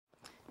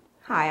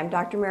Hi, I'm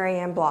Dr. Mary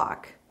Ann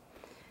Block.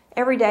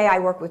 Every day I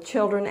work with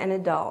children and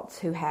adults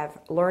who have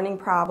learning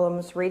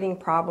problems, reading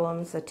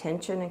problems,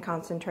 attention and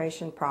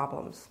concentration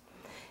problems.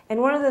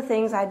 And one of the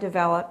things I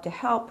developed to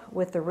help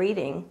with the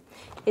reading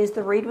is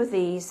the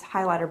Read-with-Ease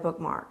highlighter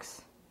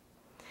bookmarks.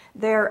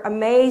 They're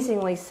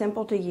amazingly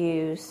simple to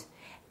use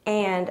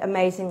and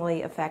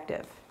amazingly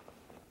effective.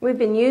 We've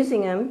been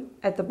using them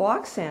at the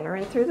Block Center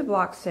and through the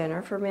Block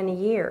Center for many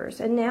years,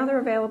 and now they're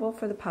available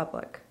for the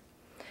public.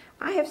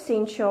 I have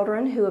seen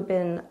children who have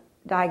been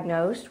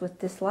diagnosed with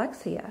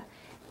dyslexia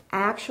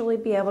actually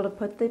be able to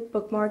put the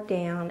bookmark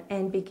down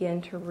and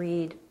begin to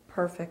read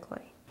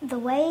perfectly. The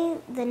way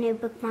the new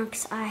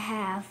bookmarks I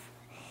have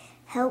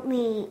help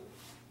me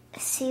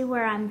see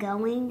where I'm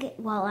going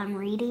while I'm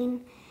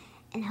reading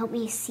and help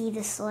me see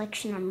the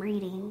selection I'm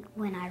reading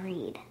when I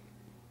read.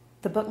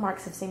 The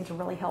bookmarks have seemed to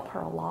really help her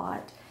a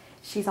lot.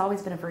 She's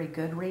always been a very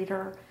good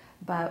reader,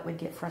 but would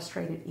get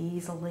frustrated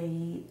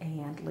easily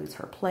and lose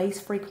her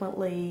place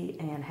frequently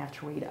and have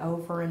to read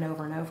over and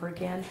over and over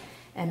again.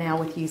 And now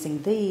with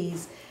using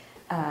these,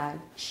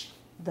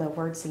 the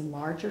words seem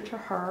larger to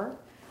her,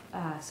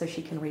 so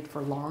she can read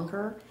for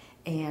longer,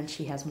 and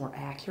she has more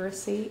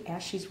accuracy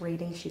as she's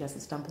reading. She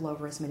doesn't stumble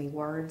over as many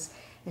words,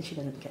 and she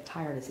doesn't get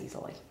tired as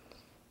easily.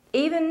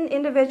 Even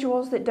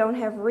individuals that don't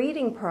have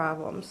reading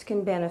problems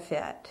can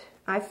benefit.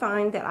 I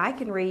find that I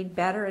can read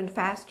better and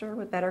faster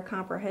with better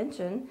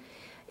comprehension,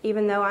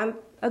 even though I'm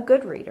a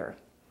good reader.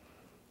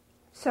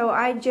 So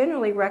I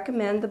generally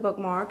recommend the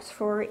bookmarks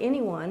for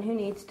anyone who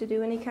needs to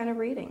do any kind of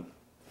reading.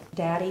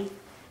 Daddy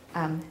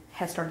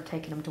has started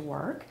taking them to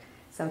work,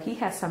 so he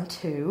has some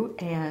too,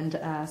 and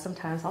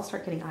sometimes I'll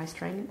start getting eye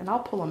strain and I'll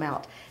pull them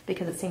out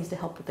because it seems to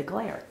help with the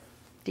glare.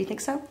 Do you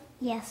think so?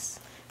 Yes,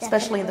 definitely.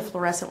 Especially in the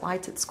fluorescent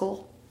lights at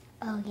school?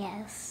 Oh,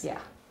 yes. Yeah.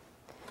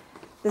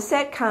 The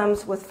set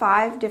comes with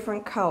 5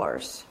 different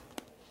colors.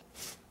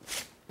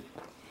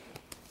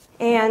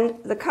 And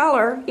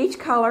each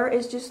color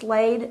is just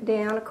laid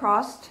down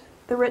across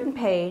the written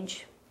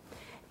page,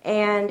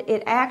 and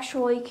it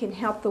actually can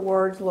help the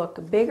words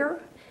look bigger,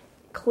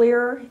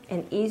 clearer,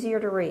 and easier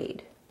to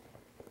read,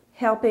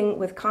 helping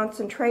with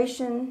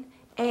concentration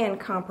and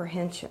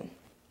comprehension.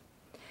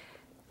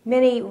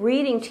 Many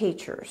reading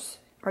teachers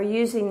are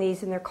using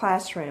these in their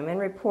classroom and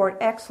report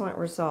excellent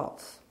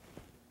results.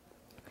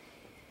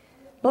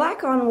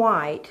 Black on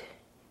white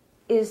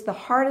is the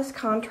hardest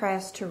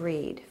contrast to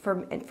read.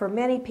 For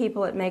many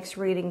people, it makes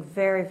reading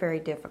very, very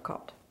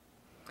difficult.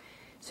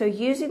 So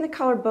using the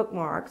colored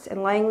bookmarks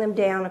and laying them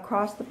down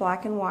across the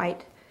black and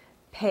white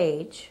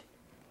page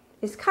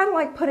is kind of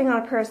like putting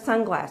on a pair of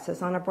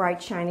sunglasses on a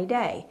bright, shiny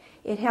day.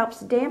 It helps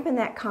dampen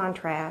that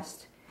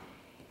contrast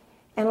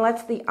and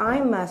lets the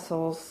eye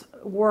muscles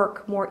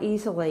work more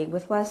easily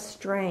with less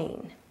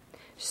strain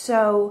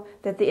so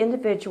that the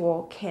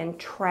individual can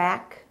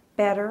track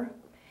better,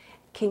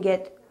 can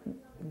get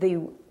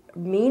the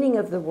meaning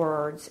of the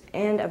words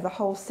and of the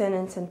whole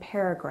sentence and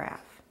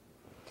paragraph.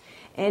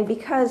 And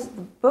because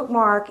the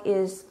bookmark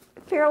is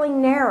fairly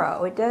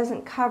narrow, it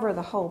doesn't cover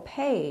the whole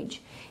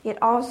page,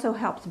 it also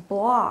helps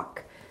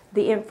block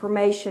the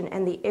information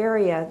and the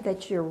area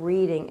that you're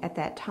reading at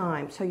that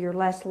time, so you're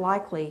less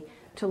likely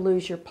to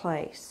lose your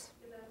place.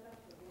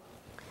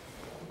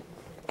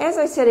 As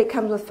I said, it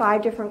comes with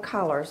 5 different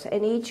colors,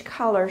 and each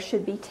color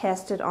should be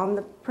tested on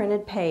the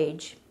printed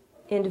page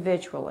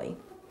individually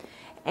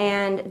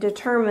and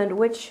determined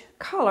which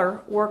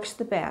color works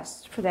the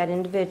best for that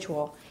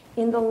individual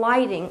in the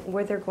lighting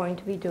where they're going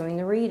to be doing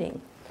the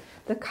reading.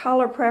 The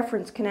color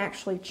preference can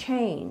actually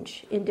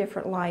change in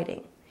different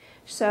lighting.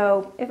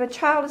 So if a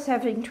child is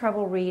having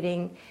trouble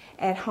reading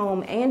at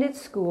home and at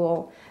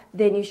school,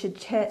 then you should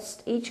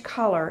test each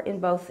color in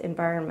both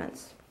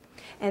environments.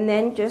 And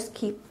then just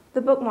keep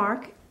the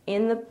bookmark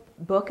in the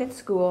book at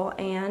school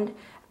and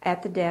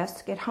at the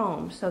desk at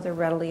home so they're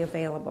readily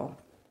available.